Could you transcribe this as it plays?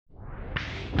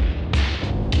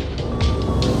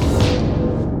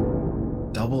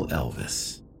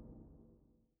Elvis.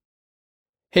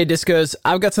 Hey Discos,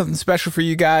 I've got something special for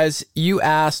you guys. You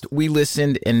asked, we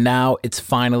listened, and now it's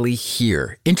finally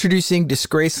here. Introducing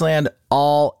Disgraceland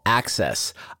All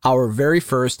Access, our very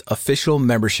first official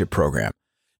membership program.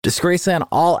 Disgraceland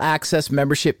All Access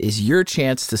membership is your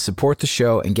chance to support the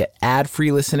show and get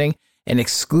ad-free listening, an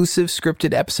exclusive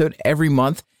scripted episode every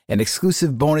month, and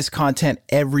exclusive bonus content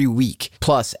every week,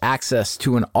 plus access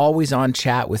to an always-on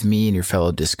chat with me and your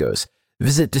fellow Discos.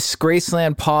 Visit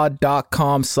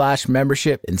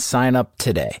disgracelandpod.com/membership and sign up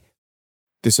today.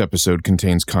 This episode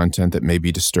contains content that may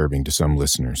be disturbing to some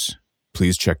listeners.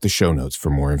 Please check the show notes for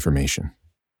more information.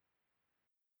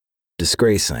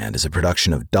 Disgraceland is a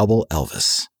production of Double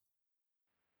Elvis.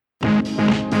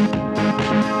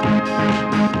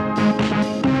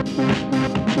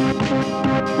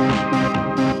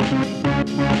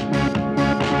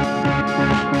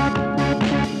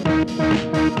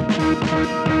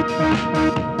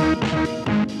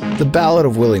 The Ballad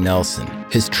of Willie Nelson,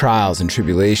 his trials and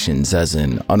tribulations as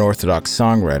an unorthodox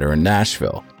songwriter in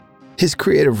Nashville, his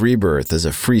creative rebirth as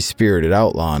a free-spirited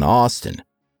outlaw in Austin,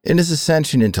 and his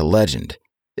ascension into legend,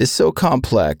 is so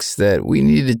complex that we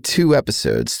needed 2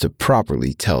 episodes to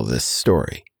properly tell this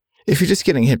story. If you're just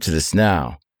getting hip to this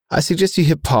now, I suggest you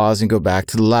hit pause and go back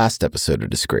to the last episode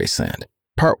of Disgraceland,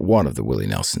 part 1 of the Willie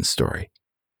Nelson story.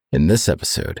 In this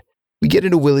episode, we get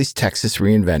into Willie's Texas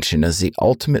reinvention as the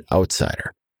ultimate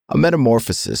outsider, a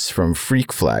metamorphosis from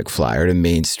freak flag flyer to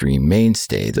mainstream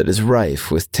mainstay that is rife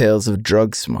with tales of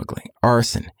drug smuggling,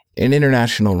 arson, and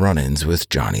international run-ins with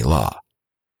Johnny Law.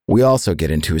 We also get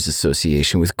into his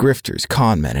association with grifters,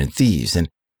 conmen, and thieves, and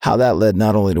how that led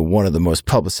not only to one of the most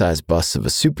publicized busts of a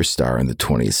superstar in the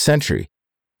 20th century,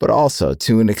 but also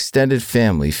to an extended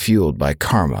family fueled by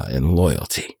karma and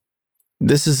loyalty.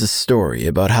 This is a story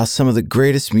about how some of the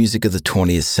greatest music of the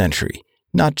 20th century,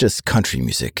 not just country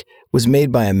music, was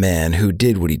made by a man who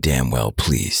did what he damn well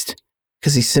pleased,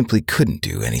 because he simply couldn't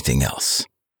do anything else.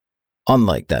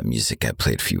 Unlike that music I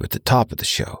played for you at the top of the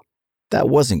show, that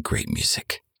wasn't great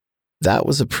music. That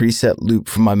was a preset loop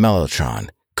from my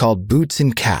Mellotron called Boots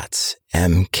and Cats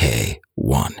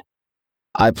MK1.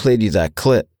 I played you that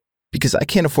clip because I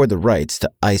can't afford the rights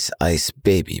to Ice Ice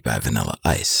Baby by Vanilla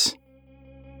Ice.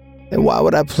 And why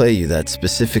would I play you that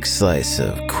specific slice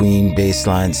of Queen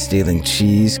bassline stealing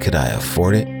cheese? Could I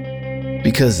afford it?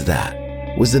 Because that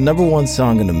was the #1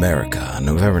 song in America on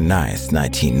November 9th,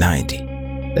 1990.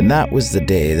 And that was the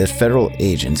day that federal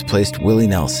agents placed Willie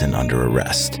Nelson under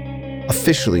arrest,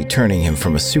 officially turning him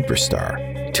from a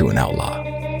superstar to an outlaw.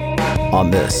 On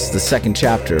this, the second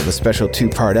chapter of a special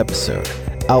 2-part episode,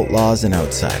 Outlaws and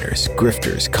Outsiders,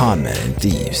 Grifters, Conmen, and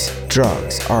Thieves,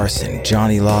 Drugs, Arson,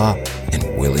 Johnny Law, and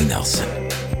Willie Nelson.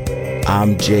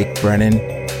 I'm Jake Brennan,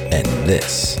 and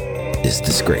this is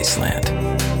Disgraceland.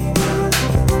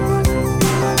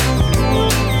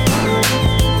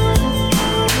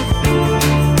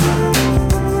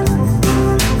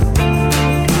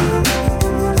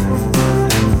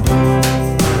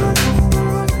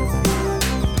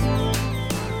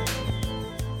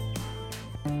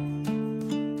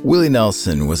 Willie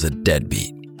Nelson was a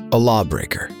deadbeat, a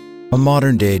lawbreaker, a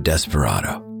modern-day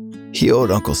desperado. He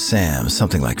owed Uncle Sam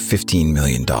something like $15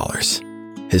 million.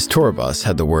 His tour bus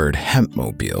had the word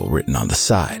Hempmobile written on the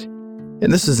side.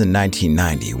 And this was in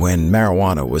 1990 when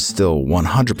marijuana was still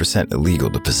 100% illegal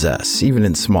to possess, even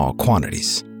in small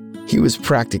quantities. He was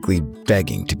practically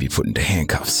begging to be put into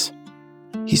handcuffs.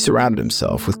 He surrounded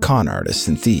himself with con artists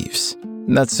and thieves.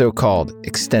 And that so-called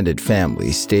extended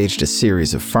family staged a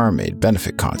series of Farm Aid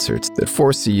benefit concerts that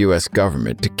forced the U.S.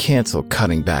 government to cancel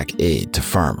cutting back aid to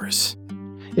farmers.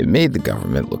 It made the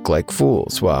government look like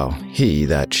fools, while he,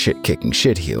 that shit-kicking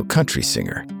shitheel country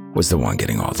singer, was the one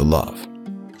getting all the love.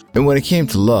 And when it came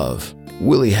to love,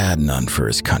 Willie had none for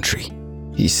his country.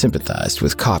 He sympathized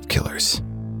with cop killers.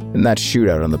 And that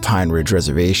shootout on the Pine Ridge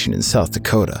Reservation in South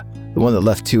Dakota, the one that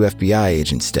left 2 FBI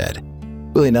agents dead,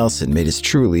 Willie Nelson made his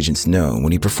true allegiance known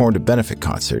when he performed a benefit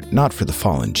concert not for the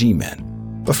fallen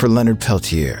G-men, but for Leonard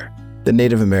Peltier, the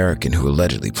Native American who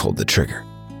allegedly pulled the trigger.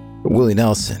 But Willie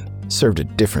Nelson served a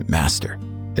different master,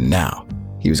 and now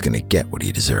he was going to get what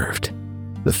he deserved.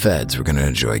 The feds were going to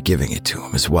enjoy giving it to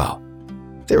him as well.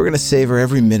 They were going to savor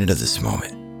every minute of this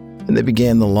moment, and they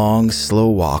began the long, slow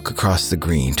walk across the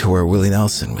green to where Willie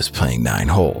Nelson was playing 9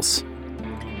 holes.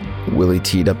 Willie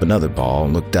teed up another ball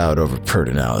and looked out over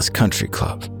Pedernales Country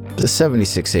Club, the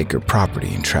 76-acre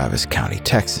property in Travis County,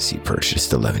 Texas he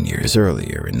purchased 11 years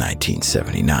earlier in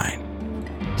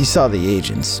 1979. He saw the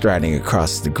agents striding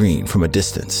across the green from a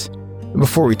distance, and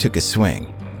before he took a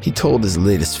swing, he told his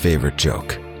latest favorite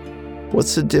joke.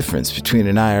 What's the difference between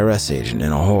an IRS agent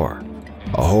and a whore?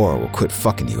 A whore will quit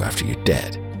fucking you after you're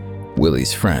dead."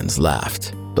 Willie's friends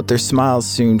laughed, but their smiles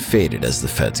soon faded as the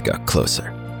feds got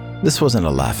closer. This wasn't a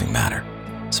laughing matter.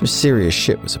 Some serious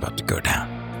shit was about to go down.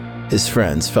 His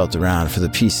friends felt around for the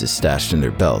pieces stashed in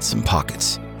their belts and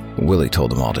pockets. Willie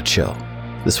told them all to chill.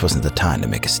 This wasn't the time to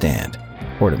make a stand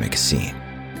or to make a scene.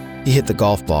 He hit the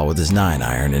golf ball with his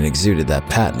 9-iron and exuded that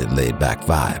patented laid-back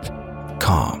vibe.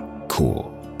 Calm,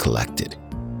 cool, collected.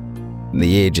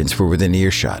 The agents were within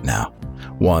earshot now.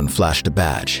 One flashed a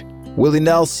badge. "Willie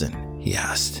Nelson?" he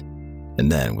asked.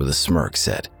 And then, with a smirk,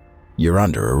 said, "You're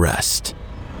under arrest."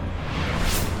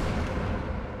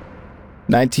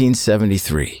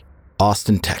 1973,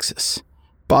 Austin, Texas.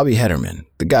 Bobby Hederman,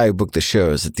 the guy who booked the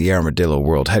shows at the Armadillo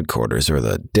World Headquarters, or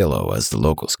the Dillo as the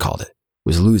locals called it,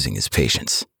 was losing his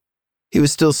patience. He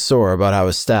was still sore about how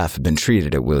his staff had been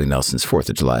treated at Willie Nelson's 4th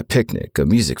of July picnic, a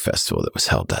music festival that was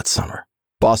held that summer.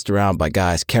 Bossed around by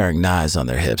guys carrying knives on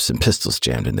their hips and pistols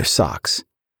jammed in their socks.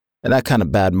 And that kind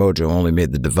of bad mojo only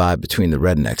made the divide between the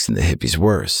rednecks and the hippies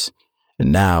worse.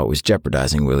 And now it was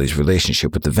jeopardizing Willie's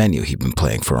relationship with the venue he'd been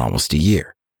playing for almost a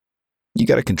year. "You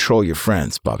gotta control your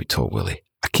friends," Bobby told Willie.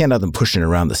 "I can't have them pushing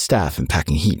around the staff and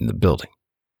packing heat in the building."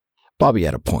 Bobby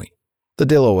had a point. The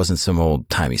Dillo wasn't some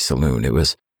old-timey saloon. It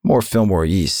was more Fillmore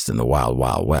East than the Wild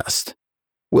Wild West.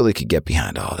 Willie could get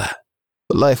behind all that.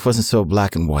 But life wasn't so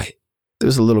black and white. There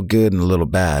was a little good and a little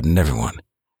bad in everyone.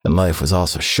 And life was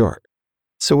also short.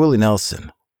 So Willie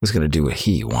Nelson was going to do what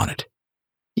he wanted.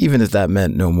 Even if that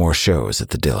meant no more shows at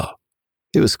the Dillo.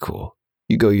 It was cool.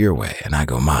 You go your way and I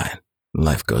go mine.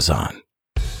 Life goes on.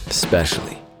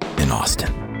 Especially in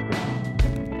Austin.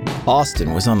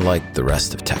 Austin was unlike the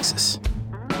rest of Texas.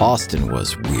 Austin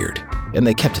was weird, and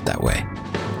they kept it that way.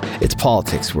 Its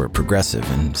politics were progressive,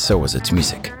 and so was its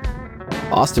music.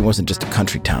 Austin wasn't just a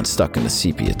country town stuck in the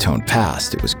sepia-toned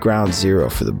past. It was ground zero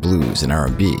for the blues and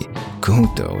R&B,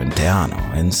 conjunto and teano,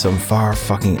 and some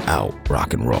far-fucking-out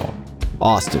rock and roll.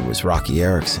 Austin was Rocky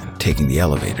Erickson taking the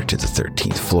elevator to the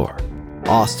 13th floor.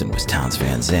 Austin was Townes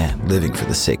Van Zandt living for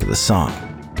the sake of the song.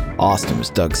 Austin was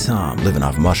Doug Sahm living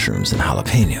off mushrooms and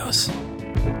jalapenos.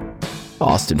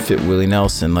 Austin fit Willie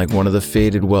Nelson like one of the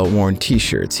faded, well-worn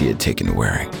t-shirts he had taken to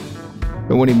wearing.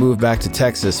 And when he moved back to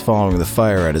Texas following the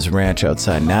fire at his ranch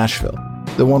outside Nashville,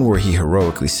 the one where he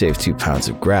heroically saved 2 pounds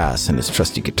of grass and his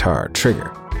trusty guitar,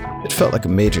 Trigger, it felt like a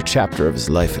major chapter of his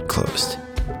life had closed.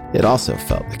 It also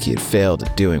felt like he had failed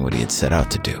at doing what he had set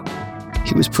out to do.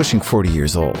 He was pushing 40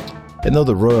 years old, and though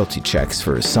the royalty checks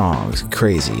for his songs,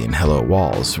 Crazy and Hello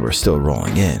Walls, were still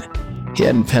rolling in, he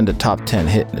hadn't penned a top 10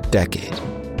 hit in a decade.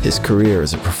 His career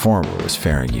as a performer was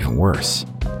faring even worse.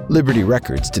 Liberty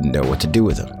Records didn't know what to do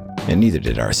with him, and neither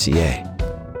did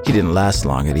RCA. He didn't last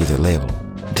long at either label.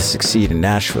 To succeed in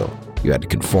Nashville, you had to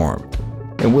conform,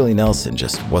 and Willie Nelson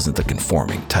just wasn't the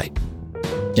conforming type.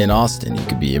 In Austin, you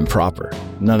could be improper.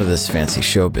 None of this fancy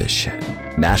showbiz shit.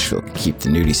 Nashville could keep the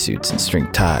nudie suits and string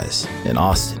ties. In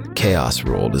Austin, chaos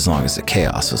ruled as long as the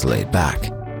chaos was laid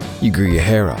back. You grew your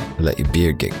hair out, let your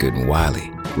beard get good and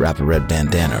wily, wrap a red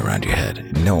bandana around your head,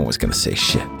 and no one was going to say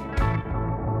shit.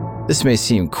 This may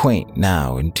seem quaint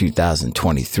now in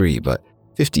 2023, but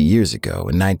 50 years ago,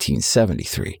 in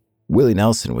 1973, Willie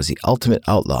Nelson was the ultimate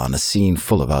outlaw in a scene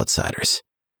full of outsiders.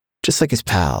 Just like his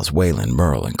pals, Waylon,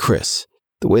 Merle, and Chris,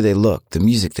 the way they looked, the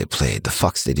music they played, the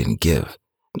fucks they didn't give.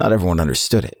 Not everyone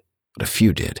understood it, but a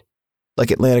few did.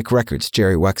 Like Atlantic Records'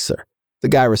 Jerry Wexler, the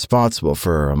guy responsible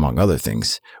for, among other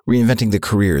things, reinventing the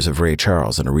careers of Ray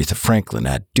Charles and Aretha Franklin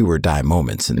at do-or-die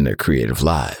moments in their creative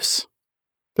lives.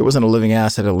 There wasn't a living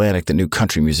ass at Atlantic that knew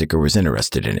country music or was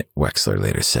interested in it, Wexler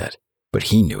later said. But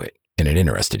he knew it, and it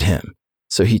interested him.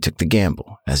 So he took the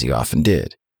gamble, as he often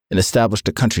did, and established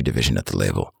a country division at the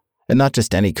label. And not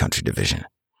just any country division.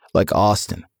 Like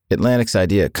Austin, Atlantic's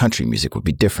idea of country music would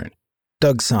be different.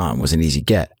 Doug Sahm was an easy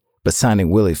get, but signing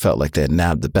Willie felt like they had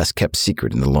nabbed the best-kept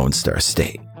secret in the Lone Star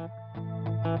State.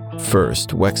 First,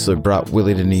 Wexler brought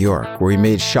Willie to New York, where he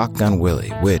made Shotgun Willie,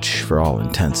 which, for all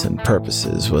intents and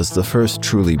purposes, was the first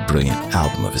truly brilliant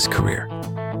album of his career.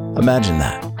 Imagine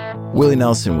that. Willie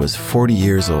Nelson was 40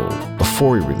 years old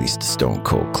before he released a Stone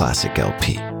Cold classic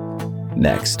LP.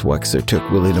 Next, Wexler took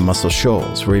Willie to Muscle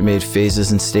Shoals, where he made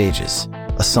Phases and Stages,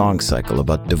 a song cycle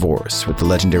about divorce with the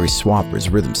legendary Swampers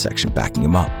rhythm section backing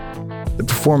him up. The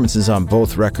performances on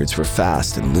both records were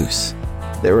fast and loose.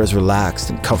 They were as relaxed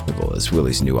and comfortable as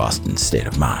Willie's new Austin state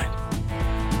of mind.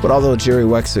 But although Jerry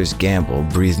Wexler's gamble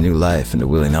breathed new life into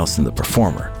Willie Nelson the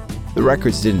performer, the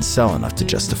records didn't sell enough to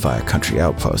justify a country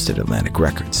outpost at Atlantic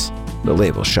Records. The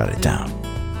label shut it down.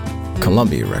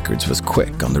 Columbia Records was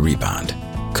quick on the rebound.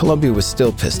 Columbia was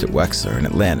still pissed at Wexler and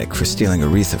Atlantic for stealing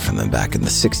Aretha from them back in the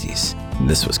 60s. and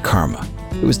this was karma.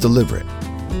 It was deliberate.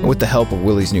 And with the help of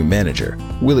Willie's new manager,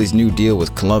 Willie's new deal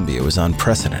with Columbia was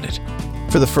unprecedented.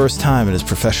 For the first time in his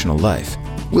professional life,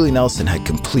 Willie Nelson had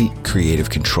complete creative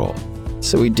control,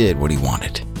 so he did what he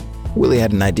wanted. Willie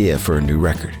had an idea for a new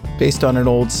record, based on an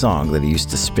old song that he used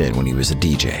to spin when he was a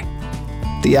DJ.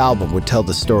 The album would tell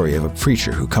the story of a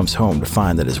preacher who comes home to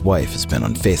find that his wife has been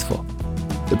unfaithful.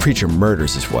 The preacher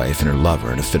murders his wife and her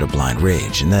lover in a fit of blind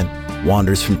rage, and then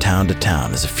wanders from town to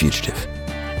town as a fugitive.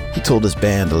 He told his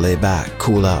band to lay back,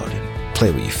 cool out, and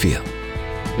play what you feel.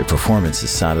 Their performances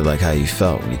sounded like how you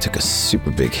felt when you took a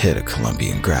super big hit of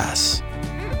Colombian grass.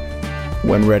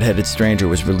 When Red-Headed Stranger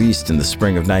was released in the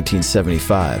spring of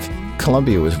 1975,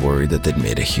 Columbia was worried that they'd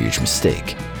made a huge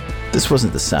mistake. This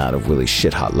wasn't the sound of Willie's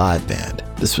shit-hot live band.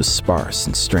 This was sparse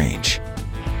and strange.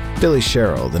 Billy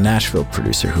Sherrill, the Nashville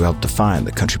producer who helped define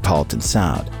the countrypolitan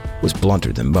sound, was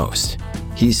blunter than most.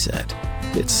 He said,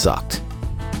 it sucked.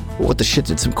 But what the shit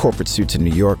did some corporate suits in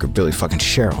New York or Billy fucking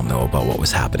Sherrill know about what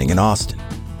was happening in Austin?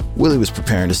 Willie was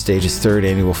preparing to stage his third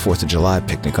annual 4th of July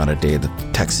picnic on a day that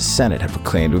the Texas Senate had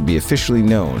proclaimed would be officially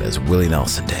known as Willie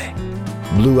Nelson Day.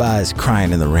 Blue Eyes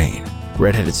Crying in the Rain,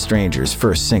 Red-Headed Stranger's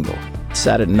first single,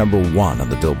 sat at number 1 on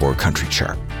the Billboard Country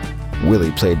chart.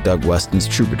 Willie played Doug Weston's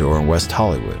Troubadour in West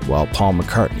Hollywood while Paul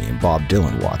McCartney and Bob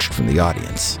Dylan watched from the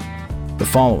audience. The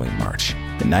following March,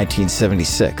 in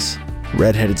 1976,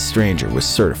 Red-Headed Stranger was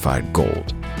certified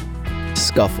gold.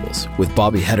 Scuffles with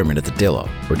Bobby Hederman at the Dillo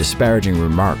or disparaging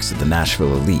remarks at the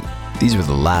Nashville elite, these were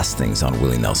the last things on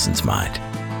Willie Nelson's mind.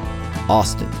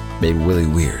 Austin made Willie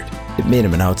weird. It made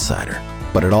him an outsider,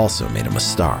 but it also made him a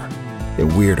star.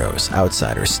 And weirdos,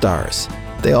 outsiders, stars,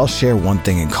 they all share one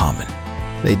thing in common.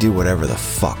 They do whatever the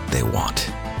fuck they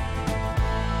want.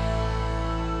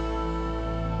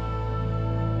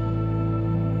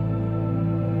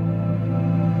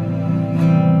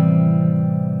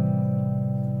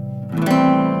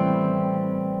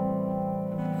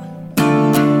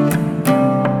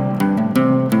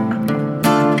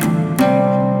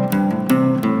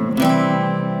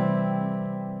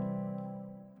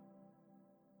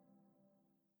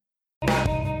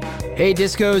 Hey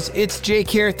Discos, it's Jake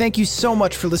here. Thank you so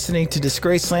much for listening to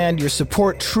Disgraceland. Your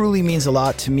support truly means a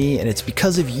lot to me, and it's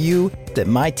because of you that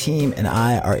my team and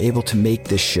I are able to make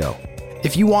this show.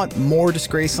 If you want more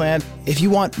Disgraceland, if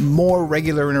you want more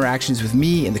regular interactions with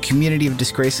me and the community of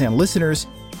Disgraceland listeners,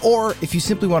 or if you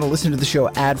simply want to listen to the show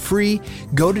ad-free,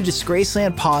 go to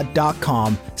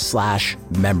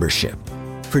disgracelandpod.com/membership.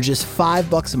 For just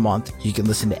 $5 a month, you can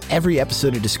listen to every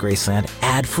episode of Disgraceland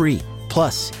ad-free.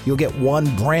 Plus, you'll get one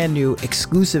brand new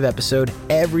exclusive episode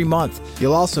every month.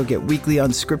 You'll also get weekly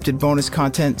unscripted bonus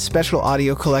content, special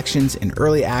audio collections, and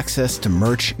early access to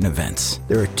merch and events.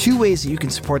 There are 2 ways that you can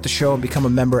support the show and become a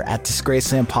member at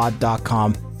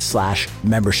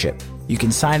disgracelandpod.com/membership. You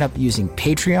can sign up using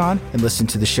Patreon and listen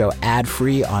to the show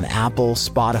ad-free on Apple,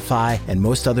 Spotify, and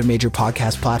most other major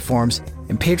podcast platforms.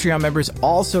 And Patreon members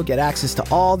also get access to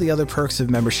all the other perks of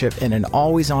membership and an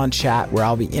always-on chat where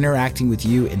I'll be interacting with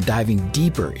you and diving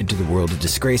deeper into the world of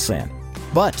Disgraceland.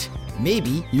 But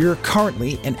maybe you're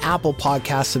currently an Apple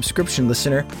Podcast subscription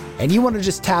listener and you want to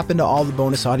just tap into all the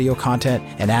bonus audio content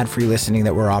and ad-free listening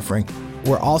that we're offering.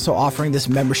 We're also offering this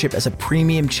membership as a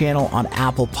premium channel on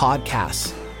Apple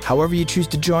Podcasts. However you choose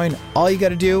to join, all you got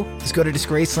to do is go to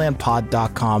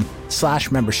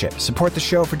disgracelandpod.com/membership. Support the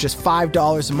show for just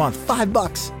 $5 a month,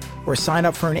 $5, or sign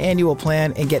up for an annual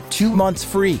plan and get 2 months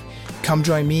free. Come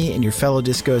join me and your fellow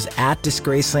discos at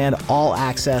Disgraceland All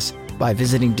Access by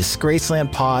visiting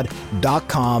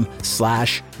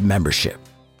disgracelandpod.com/membership.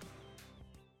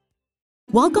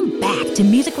 Welcome back to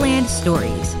Musicland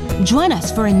Stories. Join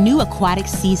us for a new aquatic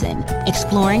season,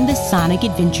 exploring the sonic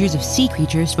adventures of sea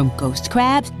creatures from ghost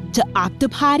crabs to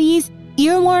octopodes,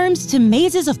 earworms to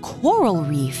mazes of coral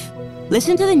reef.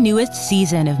 Listen to the newest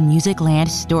season of Musicland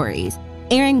Stories,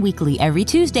 airing weekly every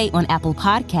Tuesday on Apple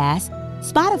Podcasts,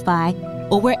 Spotify,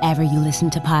 or wherever you listen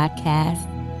to podcasts.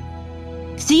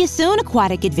 See you soon,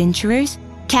 aquatic adventurers.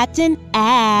 Captain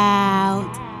out.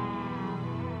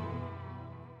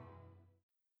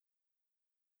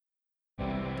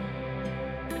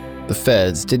 The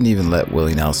feds didn't even let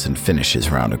Willie Nelson finish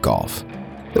his round of golf.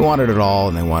 They wanted it all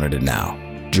and they wanted it now.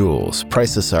 Jewels,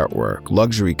 priceless artwork,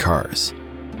 luxury cars.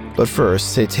 But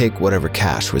first, they take whatever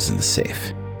cash was in the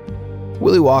safe.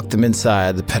 Willie walked them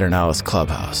inside the Pedernales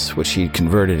clubhouse, which he'd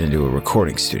converted into a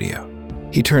recording studio.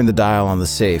 He turned the dial on the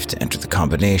safe to enter the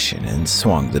combination and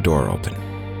swung the door open.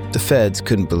 The feds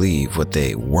couldn't believe what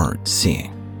they weren't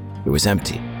seeing. It was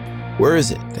empty. Where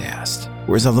is it? They asked.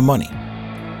 Where's all the money?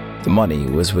 The money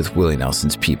was with Willie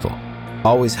Nelson's people.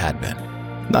 Always had been.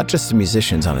 Not just the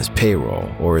musicians on his payroll,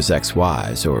 or his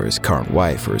ex-wives, or his current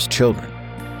wife, or his children.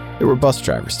 There were bus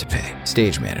drivers to pay,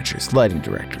 stage managers, lighting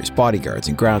directors, bodyguards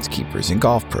and groundskeepers and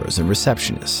golf pros and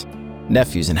receptionists,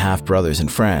 nephews and half-brothers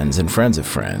and friends of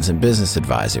friends and business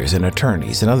advisors and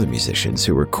attorneys and other musicians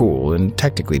who were cool and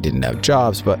technically didn't have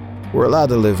jobs but were allowed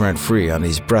to live rent-free on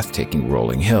these breathtaking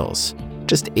rolling hills,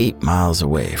 just 8 miles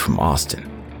away from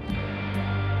Austin.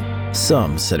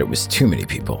 Some said it was too many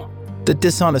people, that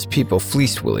dishonest people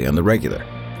fleeced Willie on the regular,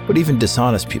 but even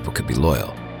dishonest people could be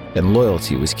loyal, and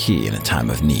loyalty was key in a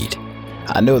time of need.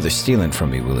 I know they're stealing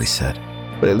from me, Willie said,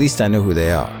 but at least I know who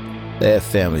they are. They have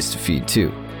families to feed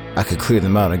too. I could clear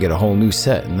them out and get a whole new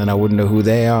set, and then I wouldn't know who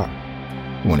they are.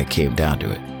 When it came down to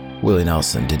it, Willie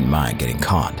Nelson didn't mind getting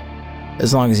conned,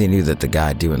 as long as he knew that the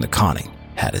guy doing the conning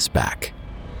had his back.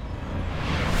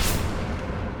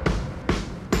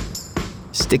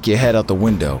 Stick your head out the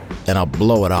window, and I'll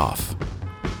blow it off.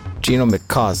 Gino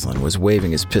McCausland was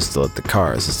waving his pistol at the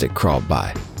cars as they crawled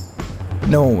by.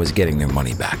 No one was getting their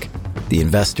money back. The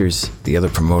investors, the other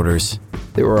promoters,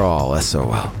 they were all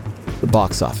SOL. The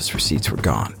box office receipts were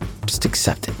gone. Just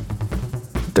accept it.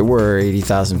 There were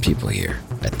 80,000 people here,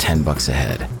 at $10 a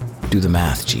head. Do the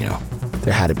math, Gino.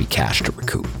 There had to be cash to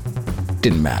recoup.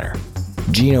 Didn't matter.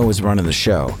 Gino was running the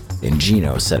show, and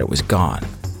Gino said it was gone.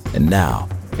 And now,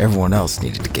 everyone else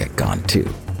needed to get gone too.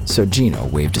 So Gino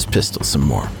waved his pistol some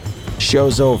more.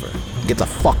 Show's over. Get the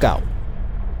fuck out.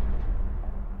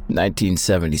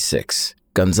 1976,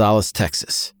 Gonzales,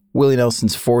 Texas. Willie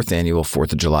Nelson's 4th annual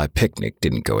 4th of July picnic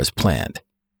didn't go as planned.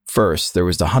 First, there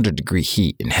was the 100-degree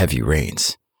heat and heavy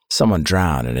rains. Someone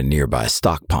drowned in a nearby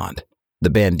stock pond. The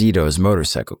Banditos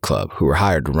Motorcycle Club, who were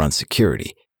hired to run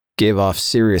security, gave off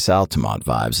serious Altamont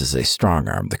vibes as they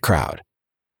strong-armed the crowd.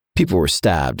 People were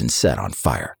stabbed and set on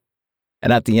fire.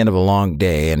 And at the end of a long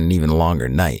day and an even longer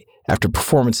night, after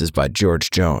performances by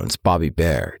George Jones, Bobby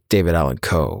Bare, David Allan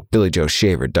Coe, Billy Joe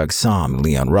Shaver, Doug Somm, and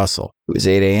Leon Russell, it was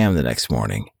 8 a.m. the next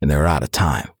morning, and they were out of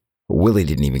time. Willie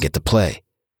didn't even get to play,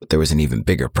 but there was an even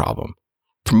bigger problem.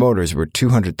 Promoters were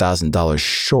 $200,000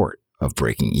 short of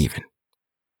breaking even.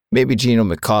 Maybe Gino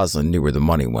McCausland knew where the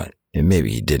money went, and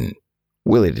maybe he didn't.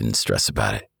 Willie didn't stress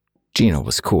about it. Gino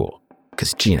was cool,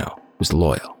 because Gino was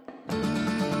loyal.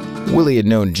 Willie had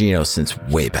known Gino since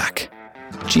way back.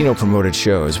 Gino promoted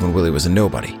shows when Willie was a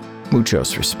nobody.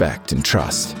 Muchos respect and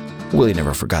trust. Willie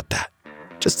never forgot that.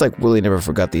 Just like Willie never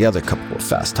forgot the other couple of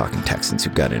fast-talking Texans who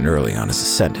got in early on his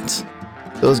ascendance.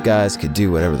 Those guys could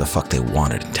do whatever the fuck they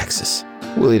wanted in Texas.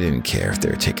 Willie didn't care if they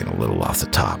were taking a little off the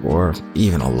top, or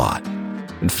even a lot.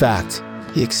 In fact,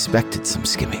 he expected some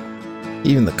skimming.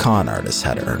 Even the con artists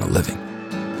had to earn a living.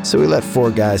 So he let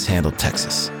 4 guys handle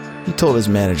Texas. He told his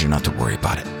manager not to worry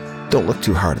about it. Don't look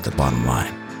too hard at the bottom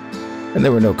line. And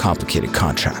there were no complicated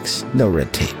contracts, no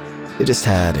red tape. They just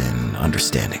had an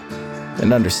understanding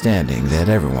that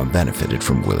everyone benefited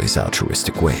from Willie's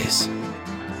altruistic ways.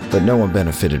 But no one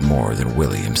benefited more than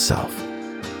Willie himself.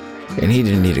 And he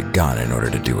didn't need a gun in order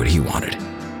to do what he wanted.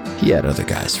 He had other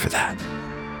guys for that.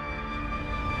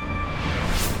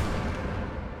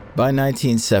 By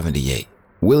 1978,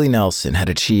 Willie Nelson had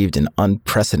achieved an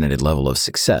unprecedented level of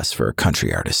success for a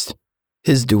country artist.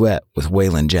 His duet with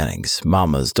Waylon Jennings,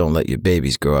 Mamas Don't Let Your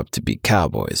Babies Grow Up to Be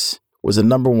Cowboys, was a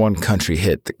 #1 country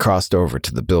hit that crossed over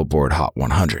to the Billboard Hot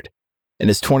 100.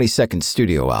 And his 22nd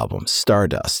studio album,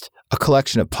 Stardust, a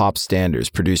collection of pop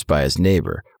standards produced by his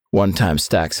neighbor, one-time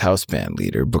Stax house band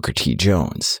leader Booker T.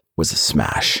 Jones, was a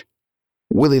smash.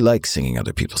 Willie liked singing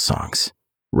other people's songs.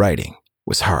 Writing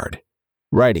was hard.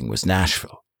 Writing was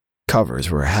Nashville.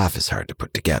 Covers were half as hard to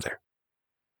put together.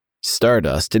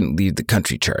 Stardust didn't leave the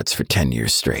country charts for 10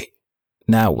 years straight.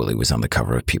 Now Willie was on the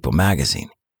cover of People magazine.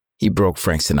 He broke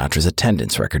Frank Sinatra's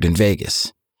attendance record in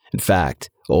Vegas. In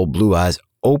fact, Old Blue Eyes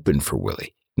opened for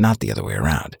Willie, not the other way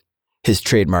around. His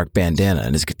trademark bandana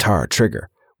and his guitar trigger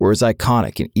were as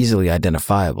iconic and easily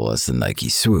identifiable as the Nike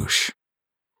swoosh.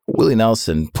 Willie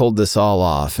Nelson pulled this all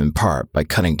off in part by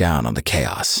cutting down on the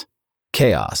chaos.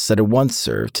 Chaos that had once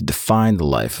served to define the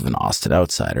life of an Austin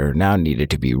outsider now needed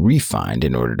to be refined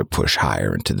in order to push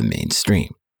higher into the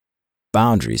mainstream.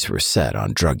 Boundaries were set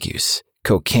on drug use.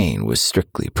 Cocaine was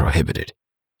strictly prohibited.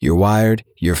 You're wired,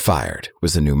 you're fired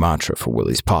was the new mantra for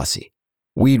Willie's posse.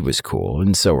 Weed was cool,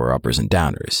 and so were uppers and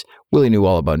downers. Willie knew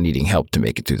all about needing help to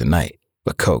make it through the night,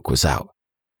 but coke was out.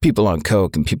 People on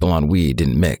coke and people on weed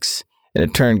didn't mix, and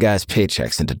it turned guys'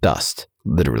 paychecks into dust,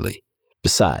 literally.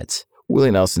 Besides,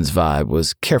 Willie Nelson's vibe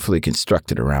was carefully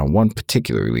constructed around one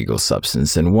particular illegal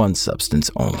substance and one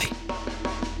substance only.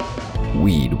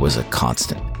 Weed was a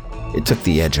constant. It took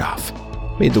the edge off,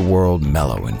 made the world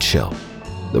mellow and chill.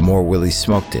 The more Willie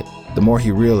smoked it, the more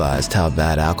he realized how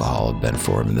bad alcohol had been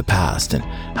for him in the past and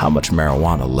how much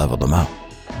marijuana leveled him out.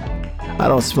 "I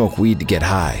don't smoke weed to get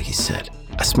high," he said.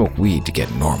 "I smoke weed to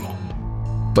get normal."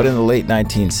 But in the late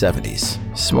 1970s,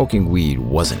 smoking weed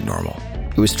wasn't normal.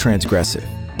 It was transgressive,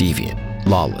 deviant,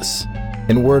 lawless,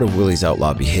 and word of Willie's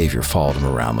outlaw behavior followed him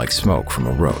around like smoke from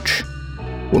a roach.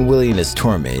 When Willie and his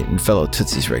tourmate and fellow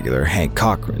Tootsies regular Hank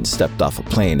Cochran stepped off a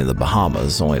plane in the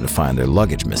Bahamas only to find their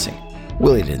luggage missing,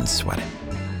 Willie didn't sweat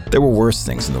it. There were worse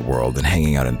things in the world than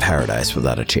hanging out in paradise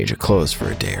without a change of clothes for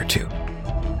a day or two.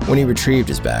 When he retrieved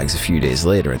his bags a few days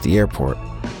later at the airport,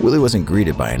 Willie wasn't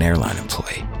greeted by an airline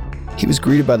employee. He was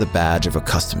greeted by the badge of a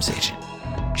customs agent.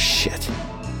 Shit.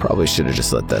 Probably should have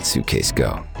just let that suitcase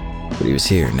go. But he was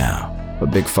here now. A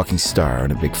big fucking star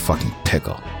and a big fucking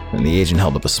pickle. And the agent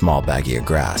held up a small baggie of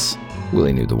grass.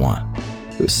 Willie knew the one.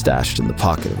 It was stashed in the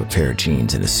pocket of a pair of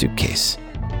jeans in his suitcase.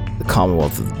 The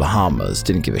Commonwealth of the Bahamas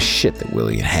didn't give a shit that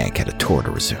Willie and Hank had a tour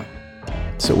to resume.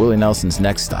 So Willie Nelson's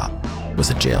next stop was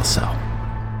a jail cell.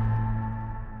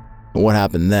 And what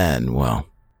happened then, well,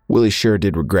 Willie sure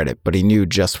did regret it, but he knew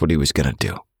just what he was gonna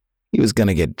do. He was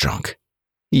gonna get drunk,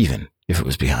 even if it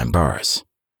was behind bars.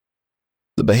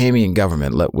 The Bahamian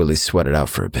government let Willie sweat it out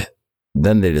for a bit.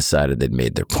 Then they decided they'd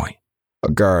made their point. A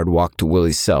guard walked to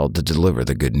Willie's cell to deliver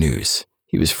the good news.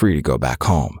 He was free to go back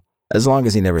home, as long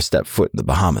as he never stepped foot in the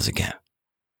Bahamas again.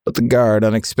 But the guard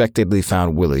unexpectedly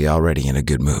found Willie already in a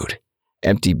good mood.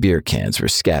 Empty beer cans were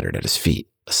scattered at his feet,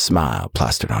 a smile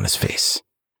plastered on his face.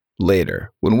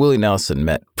 Later, when Willie Nelson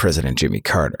met President Jimmy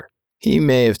Carter, he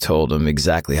may have told him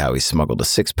exactly how he smuggled a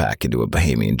six-pack into a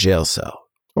Bahamian jail cell.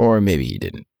 Or maybe he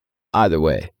didn't. Either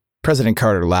way, President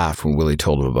Carter laughed when Willie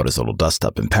told him about his little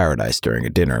dust-up in paradise during a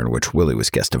dinner in which Willie was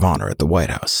guest of honor at the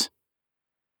White House.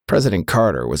 President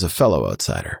Carter was a fellow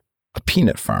outsider, a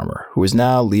peanut farmer who was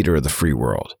now leader of the free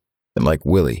world. And like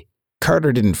Willie,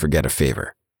 Carter didn't forget a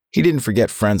favor. He didn't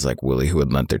forget friends like Willie who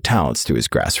had lent their talents to his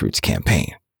grassroots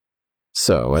campaign.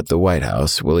 So, at the White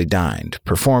House, Willie dined,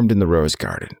 performed in the Rose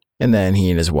Garden, and then he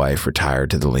and his wife retired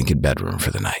to the Lincoln bedroom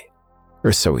for the night.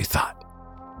 Or so he thought.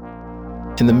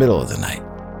 In the middle of the night,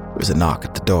 there was a knock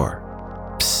at the door.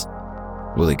 Psst.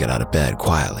 Willie got out of bed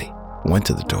quietly, went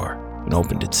to the door, and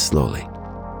opened it slowly.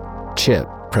 Chip,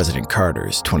 President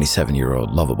Carter's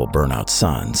 27-year-old lovable burnout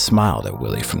son, smiled at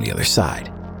Willie from the other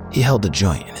side. He held a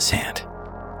joint in his hand.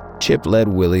 Chip led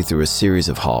Willie through a series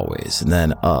of hallways and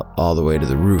then up all the way to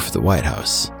the roof of the White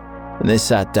House. And they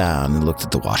sat down and looked at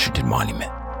the Washington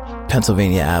Monument.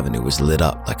 Pennsylvania Avenue was lit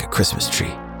up like a Christmas tree.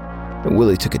 And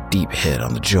Willie took a deep hit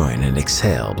on the joint and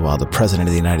exhaled while the President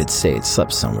of the United States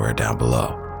slept somewhere down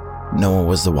below. No one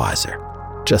was the wiser,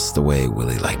 just the way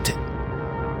Willie liked it.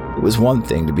 It was one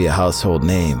thing to be a household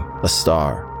name, a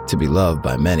star, to be loved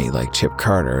by many like Chip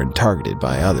Carter and targeted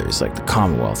by others like the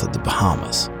Commonwealth of the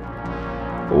Bahamas.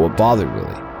 But what bothered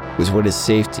Willie was what his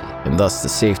safety, and thus the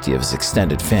safety of his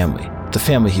extended family, the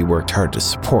family he worked hard to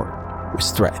support,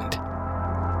 was threatened.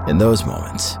 In those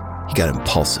moments, he got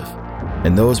impulsive.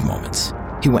 In those moments,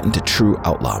 he went into true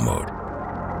outlaw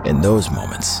mode. In those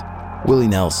moments, Willie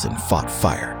Nelson fought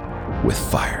fire with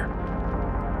fire.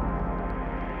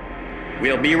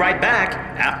 We'll be right back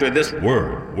after this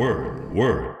word.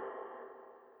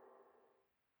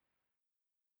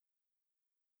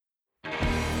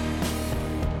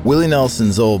 Willie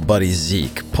Nelson's old buddy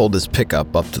Zeke pulled his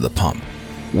pickup up to the pump.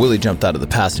 Willie jumped out of the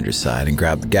passenger side and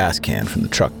grabbed the gas can from the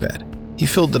truck bed. He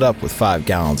filled it up with 5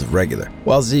 gallons of regular,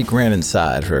 while Zeke ran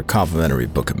inside for a complimentary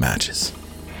book of matches.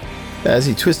 As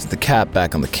he twisted the cap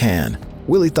back on the can,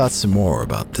 Willie thought some more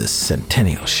about this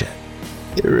centennial shit.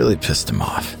 It really pissed him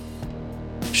off.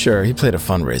 Sure, he played a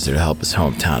fundraiser to help his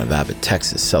hometown of Abbott,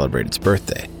 Texas celebrate its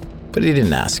birthday, but he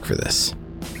didn't ask for this.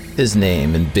 His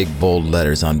name in big bold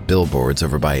letters on billboards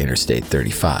over by Interstate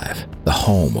 35. The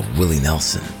home of Willie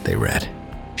Nelson, they read.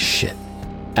 Shit.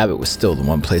 Abbott was still the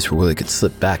one place where Willie could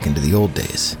slip back into the old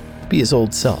days, be his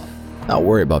old self, not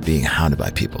worry about being hounded by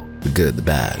people, the good, the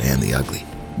bad, and the ugly,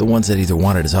 the ones that either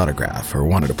wanted his autograph or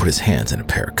wanted to put his hands in a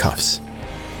pair of cuffs.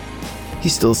 He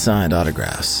still signed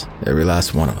autographs, every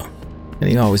last one of them, and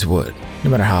he always would, no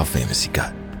matter how famous he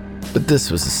got. But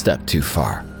this was a step too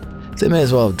far. They may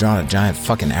as well have drawn a giant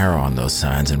fucking arrow on those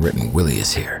signs and written "Willie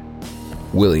is here."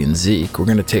 Willie and Zeke were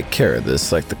going to take care of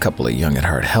this like the couple of young at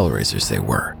heart hellraisers they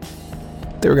were.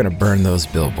 They were going to burn those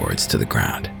billboards to the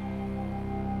ground.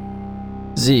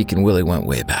 Zeke and Willie went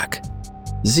way back.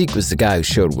 Zeke was the guy who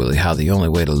showed Willie how the only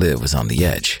way to live was on the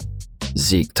edge.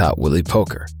 Zeke taught Willie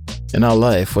poker, and how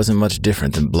life wasn't much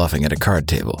different than bluffing at a card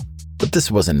table. But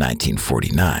this wasn't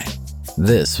 1949.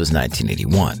 This was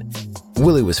 1981.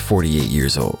 Willie was 48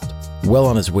 years old, well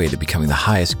on his way to becoming the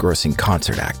highest grossing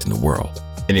concert act in the world.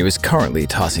 and he was currently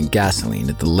tossing gasoline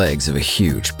at the legs of a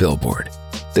huge billboard.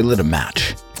 They lit a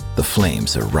match. The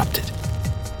flames erupted.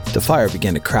 The fire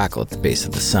began to crackle at the base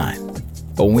of the sign.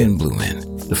 A wind blew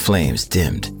in, the flames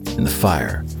dimmed, and the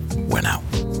fire went out.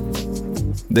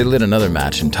 They lit another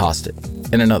match and tossed it,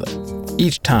 and another.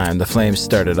 Each time, the flames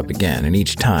started up again, and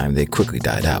each time, they quickly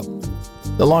died out.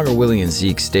 The longer Willie and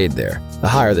Zeke stayed there, the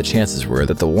higher the chances were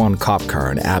that the one cop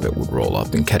car in Abbott would roll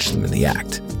up and catch them in the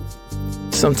act.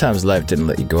 Sometimes life didn't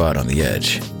let you go out on the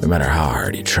edge, no matter how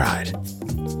hard you tried.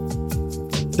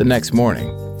 The next morning,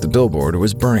 the billboard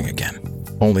was burning again.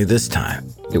 Only this time,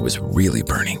 it was really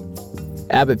burning.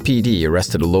 Abbott PD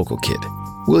arrested a local kid.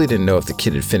 Willie didn't know if the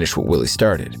kid had finished what Willie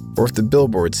started, or if the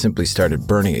billboard simply started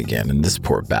burning again and this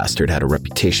poor bastard had a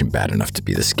reputation bad enough to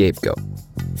be the scapegoat.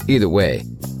 Either way,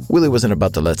 Willie wasn't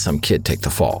about to let some kid take the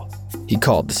fall. He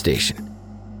called the station.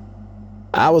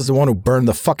 "I was the one who burned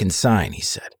the fucking sign," he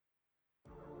said.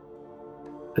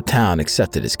 The town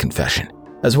accepted his confession,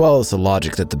 as well as the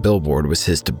logic that the billboard was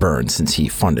his to burn since he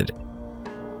funded it.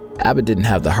 Abbott didn't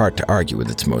have the heart to argue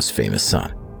with its most famous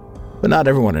son, but not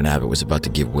everyone in Abbott was about to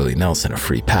give Willie Nelson a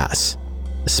free pass,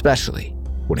 especially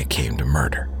when it came to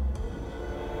murder.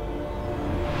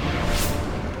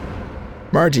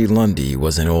 Margie Lundy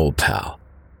was an old pal.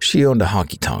 She owned a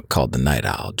honky-tonk called the Night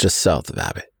Owl just south of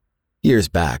Abbott. Years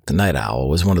back, the Night Owl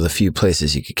was one of the few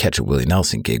places you could catch a Willie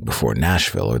Nelson gig before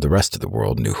Nashville or the rest of the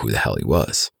world knew who the hell he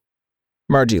was.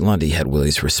 Margie Lundy had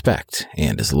Willie's respect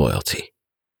and his loyalty.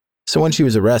 So when she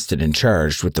was arrested and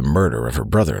charged with the murder of her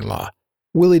brother-in-law,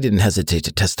 Willie didn't hesitate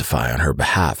to testify on her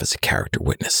behalf as a character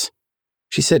witness.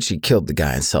 She said she killed the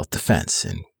guy in self-defense,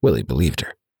 and Willie believed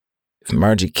her. If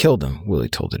Margie killed him, Willie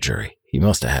told the jury, he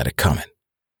must have had it coming.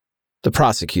 The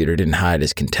prosecutor didn't hide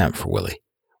his contempt for Willie.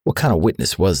 What kind of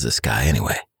witness was this guy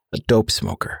anyway? A dope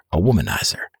smoker, a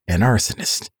womanizer, an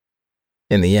arsonist.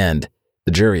 In the end,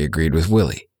 the jury agreed with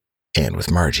Willie and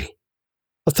with Margie.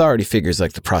 Authority figures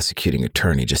like the prosecuting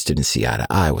attorney just didn't see eye to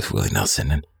eye with Willie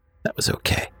Nelson, and that was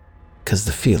okay, because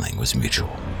the feeling was mutual.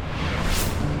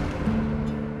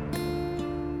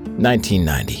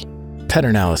 1990,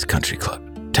 Pedernales Country Club,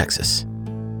 Texas.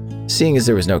 Seeing as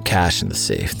there was no cash in the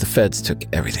safe, the feds took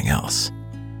everything else.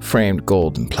 Framed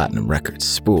gold and platinum records,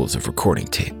 spools of recording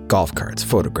tape, golf carts,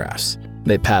 photographs.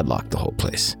 They padlocked the whole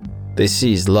place. They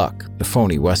seized Luck, the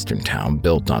phony western town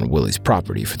built on Willie's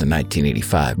property for the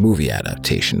 1985 movie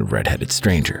adaptation of Red-Headed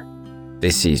Stranger. They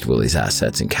seized Willie's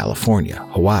assets in California,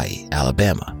 Hawaii,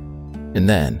 Alabama. And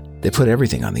then they put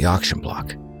everything on the auction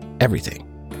block. Everything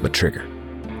but Trigger.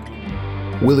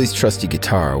 Willie's trusty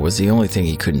guitar was the only thing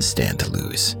he couldn't stand to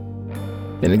lose.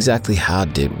 And exactly how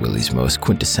did Willie's most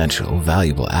quintessential,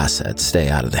 valuable asset stay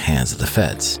out of the hands of the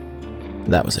feds?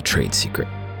 That was a trade secret.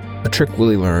 A trick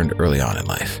Willie learned early on in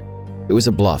life. It was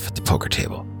a bluff at the poker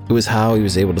table. It was how he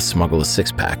was able to smuggle a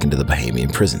six-pack into the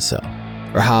Bahamian prison cell.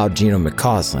 Or how Gino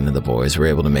McCausland and the boys were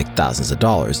able to make thousands of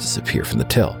dollars disappear from the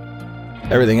till.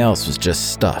 Everything else was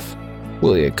just stuff.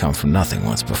 Willie had come from nothing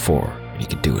once before, and he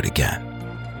could do it again.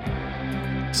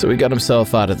 So he got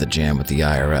himself out of the jam with the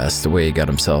IRS the way he got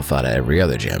himself out of every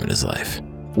other jam in his life.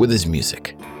 With his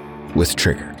music. With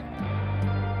Trigger.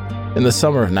 In the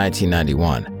summer of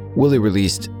 1991, Willie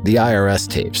released The IRS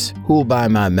Tapes, Who'll Buy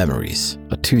My Memories,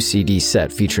 a 2-CD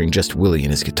set featuring just Willie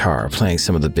and his guitar playing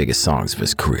some of the biggest songs of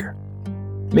his career.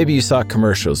 Maybe you saw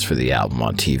commercials for the album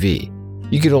on TV.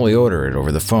 You could only order it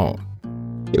over the phone.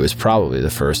 It was probably the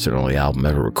first and only album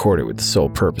ever recorded with the sole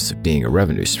purpose of being a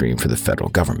revenue stream for the federal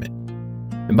government.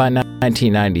 And by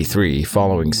 1993,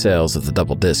 following sales of the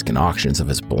double disc and auctions of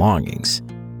his belongings,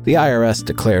 the IRS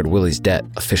declared Willie's debt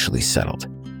officially settled.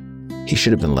 He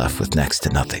should have been left with next to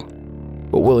nothing.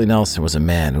 But Willie Nelson was a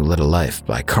man who led a life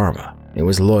by karma and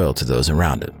was loyal to those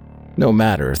around him, no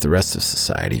matter if the rest of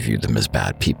society viewed them as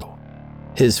bad people.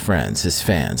 His friends, his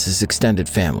fans, his extended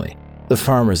family, the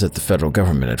farmers that the federal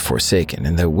government had forsaken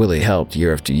and that Willie helped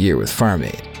year after year with Farm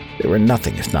Aid, they were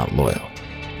nothing if not loyal.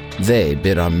 They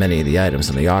bid on many of the items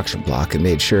on the auction block and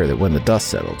made sure that when the dust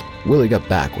settled, Willie got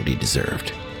back what he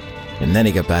deserved. And then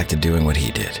he got back to doing what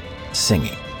he did,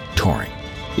 singing, touring.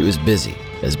 He was busy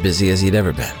as he'd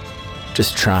ever been,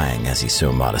 just trying, as he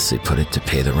so modestly put it, to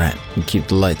pay the rent and keep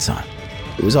the lights on.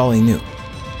 It was all he knew.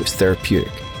 It was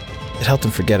therapeutic. It helped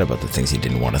him forget about the things he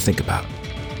didn't want to think about.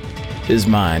 His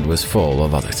mind was full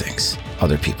of other things,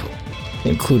 other people,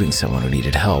 including someone who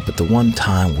needed help at the one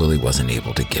time Willie wasn't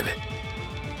able to give it.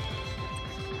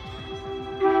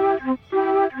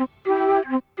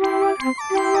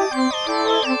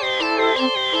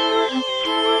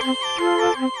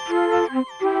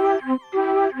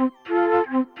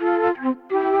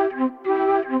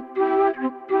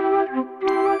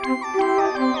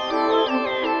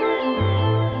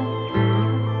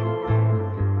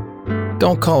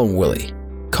 Don't call him Willie.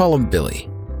 Call him Billy.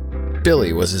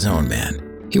 Billy was his own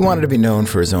man. He wanted to be known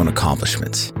for his own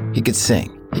accomplishments. He could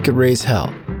sing, he could raise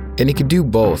hell, and he could do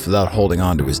both without holding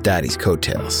on to his daddy's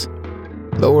coattails.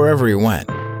 Though wherever he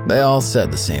went, they all said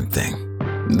the same thing.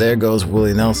 There goes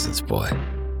Willie Nelson's boy.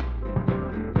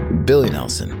 Billy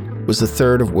Nelson was the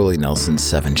third of Willie Nelson's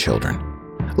 7 children.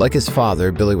 Like his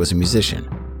father, Billy was a musician,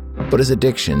 but his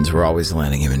addictions were always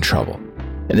landing him in trouble,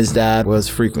 and his dad was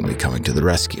frequently coming to the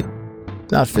rescue.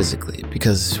 Not physically,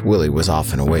 because Willie was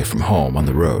often away from home on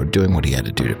the road doing what he had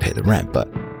to do to pay the rent, but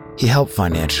he helped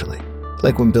financially,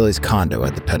 like when Billy's condo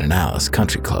at the Pedernales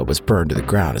Country Club was burned to the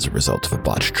ground as a result of a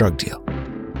botched drug deal.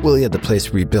 Willie had the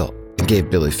place rebuilt and gave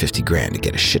Billy $50,000 to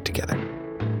get his shit together.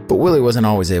 But Willie wasn't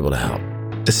always able to help,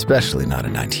 especially not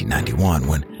in 1991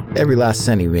 when every last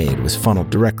cent he made was funneled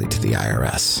directly to the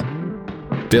IRS.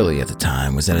 Billy at the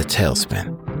time was in a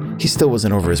tailspin. He still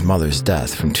wasn't over his mother's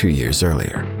death from 2 years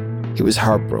earlier. He was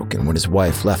heartbroken when his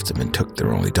wife left him and took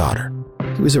their only daughter.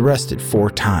 He was arrested 4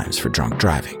 times for drunk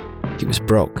driving. He was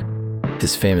broke.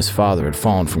 His famous father had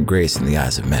fallen from grace in the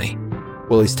eyes of many.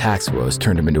 Willie's tax woes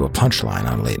turned him into a punchline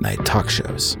on late-night talk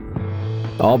shows.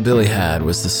 All Billy had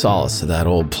was the solace of that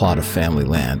old plot of family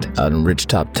land out in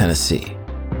Ridgetop, Tennessee.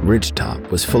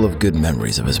 Ridgetop was full of good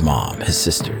memories of his mom, his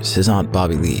sisters, his Aunt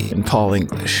Bobby Lee, and Paul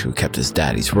English, who kept his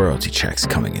daddy's royalty checks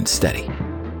coming in steady.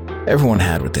 Everyone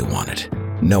had what they wanted.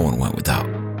 No one went without.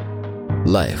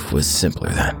 Life was simpler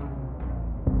then.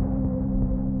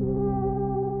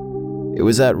 It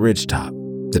was at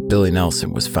Ridgetop that Billy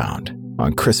Nelson was found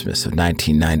on Christmas of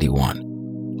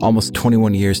 1991, almost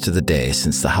 21 years to the day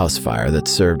since the house fire that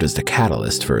served as the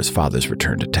catalyst for his father's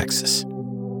return to Texas.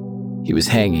 He was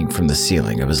hanging from the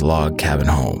ceiling of his log cabin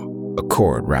home, a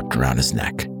cord wrapped around his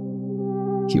neck.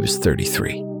 He was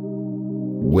 33.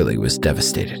 Willie was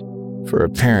devastated. For a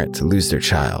parent to lose their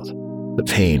child, the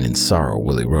pain and sorrow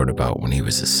Willie wrote about when he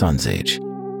was his son's age,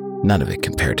 none of it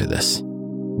compared to this.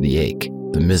 The ache,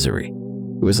 the misery,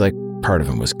 it was like part of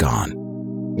him was gone.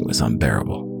 It was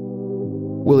unbearable.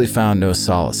 Willie found no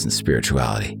solace in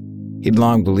spirituality. He'd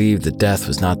long believed that death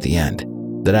was not the end,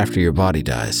 that after your body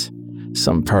dies,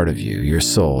 some part of you, your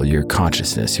soul, your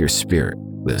consciousness, your spirit,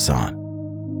 lives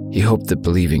on. He hoped that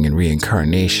believing in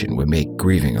reincarnation would make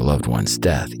grieving a loved one's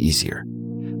death easier.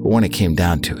 But when it came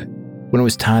down to it, when it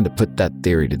was time to put that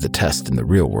theory to the test in the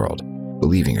real world,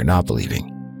 believing or not believing,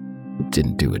 it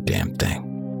didn't do a damn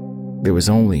thing. There was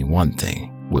only one thing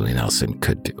Willie Nelson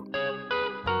could do.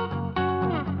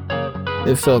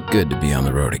 It felt good to be on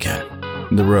the road again.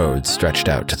 The road stretched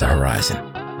out to the horizon.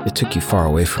 It took you far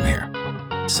away from here.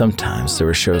 Sometimes there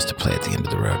were shows to play at the end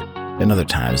of the road, and other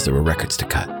times there were records to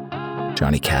cut.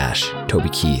 Johnny Cash, Toby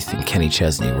Keith, and Kenny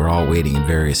Chesney were all waiting in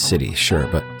various cities, sure,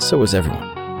 but so was everyone.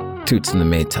 Toots and the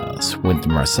Maytals,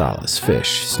 Wynton Marsalis,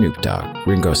 Fish, Snoop Dogg,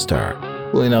 Ringo Starr.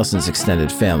 Willie Nelson's extended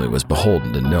family was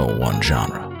beholden to no one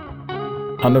genre.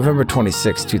 On November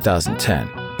 26, 2010,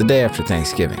 the day after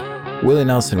Thanksgiving, Willie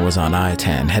Nelson was on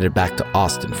I-10 headed back to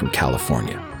Austin from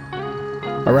California.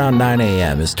 Around 9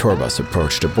 a.m., his tour bus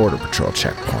approached a Border Patrol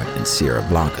checkpoint in Sierra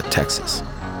Blanca, Texas.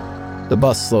 The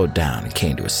bus slowed down and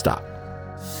came to a stop.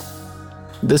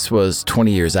 This was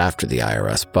 20 years after the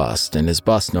IRS bust, and his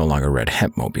bus no longer read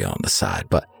Hempmobile on the side,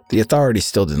 but the authorities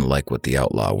still didn't like what the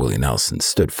outlaw Willie Nelson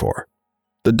stood for.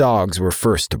 The dogs were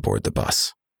first to board the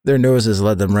bus. Their noses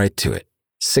led them right to it,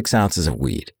 6 ounces of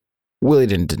weed. Willie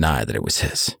didn't deny that it was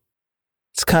his.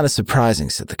 "It's kind of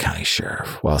surprising," said the county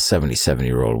sheriff, while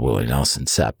 77-year-old Willie Nelson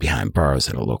sat behind bars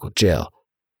in a local jail.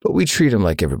 "But we treat him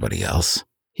like everybody else.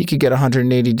 He could get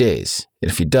 180 days, and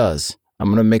if he does, I'm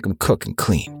going to make him cook and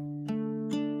clean."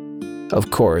 Of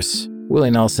course,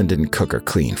 Willie Nelson didn't cook or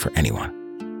clean for anyone.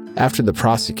 After the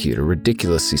prosecutor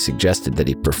ridiculously suggested that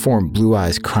he perform Blue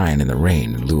Eyes Crying in the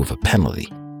Rain in lieu of a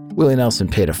penalty, Willie Nelson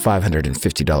paid a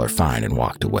 $550 fine and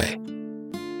walked away.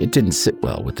 It didn't sit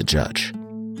well with the judge.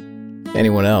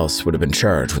 Anyone else would have been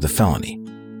charged with a felony,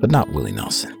 but not Willie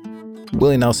Nelson.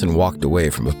 Willie Nelson walked away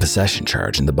from a possession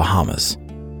charge in the Bahamas.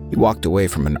 He walked away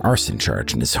from an arson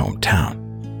charge in his hometown.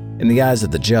 In the eyes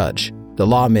of the judge, the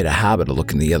law made a habit of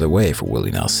looking the other way for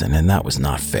Willie Nelson, and that was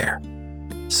not fair.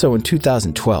 So in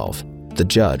 2012, the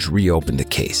judge reopened the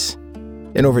case.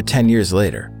 And over 10 years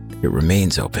later, it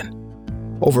remains open.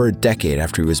 Over a decade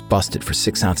after he was busted for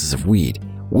 6 ounces of weed,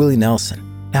 Willie Nelson,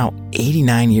 now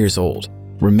 89 years old,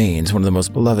 remains one of the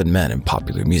most beloved men in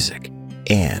popular music,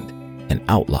 and an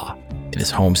outlaw in his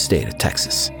home state of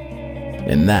Texas.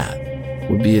 And that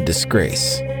would be a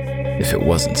disgrace if it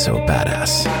wasn't so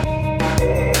badass.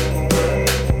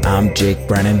 I'm Jake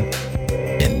Brennan,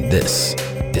 and this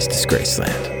is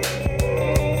Disgraceland.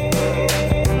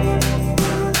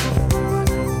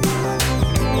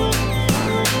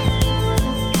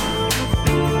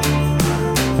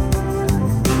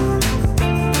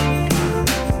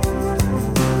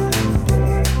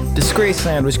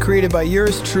 Disgraceland was created by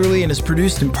yours truly and is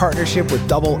produced in partnership with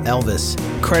Double Elvis.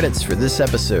 Credits for this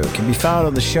episode can be found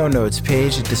on the show notes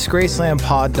page at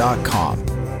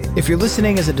disgracelandpod.com. If you're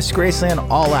listening as a Disgraceland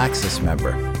All Access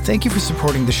member, thank you for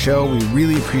supporting the show. We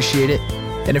really appreciate it.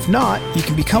 And if not, you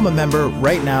can become a member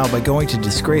right now by going to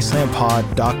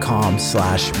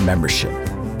disgracelandpod.com/membership.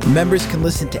 Members can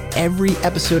listen to every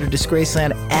episode of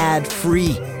Disgraceland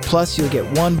ad-free. Plus, you'll get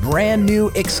one brand new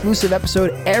exclusive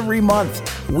episode every month.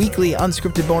 Weekly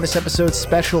unscripted bonus episodes,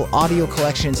 special audio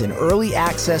collections, and early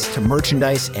access to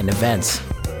merchandise and events.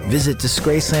 Visit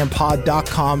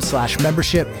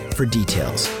disgracelandpod.com/membership for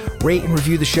details. Rate and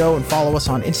review the show and follow us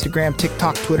on Instagram,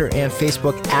 TikTok, Twitter, and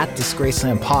Facebook at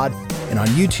DisgracelandPod and on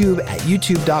YouTube at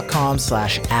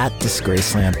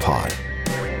youtube.com/@DisgracelandPod.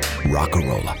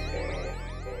 Rock-a-rolla.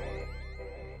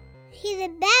 He's a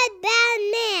bad, bad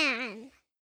man.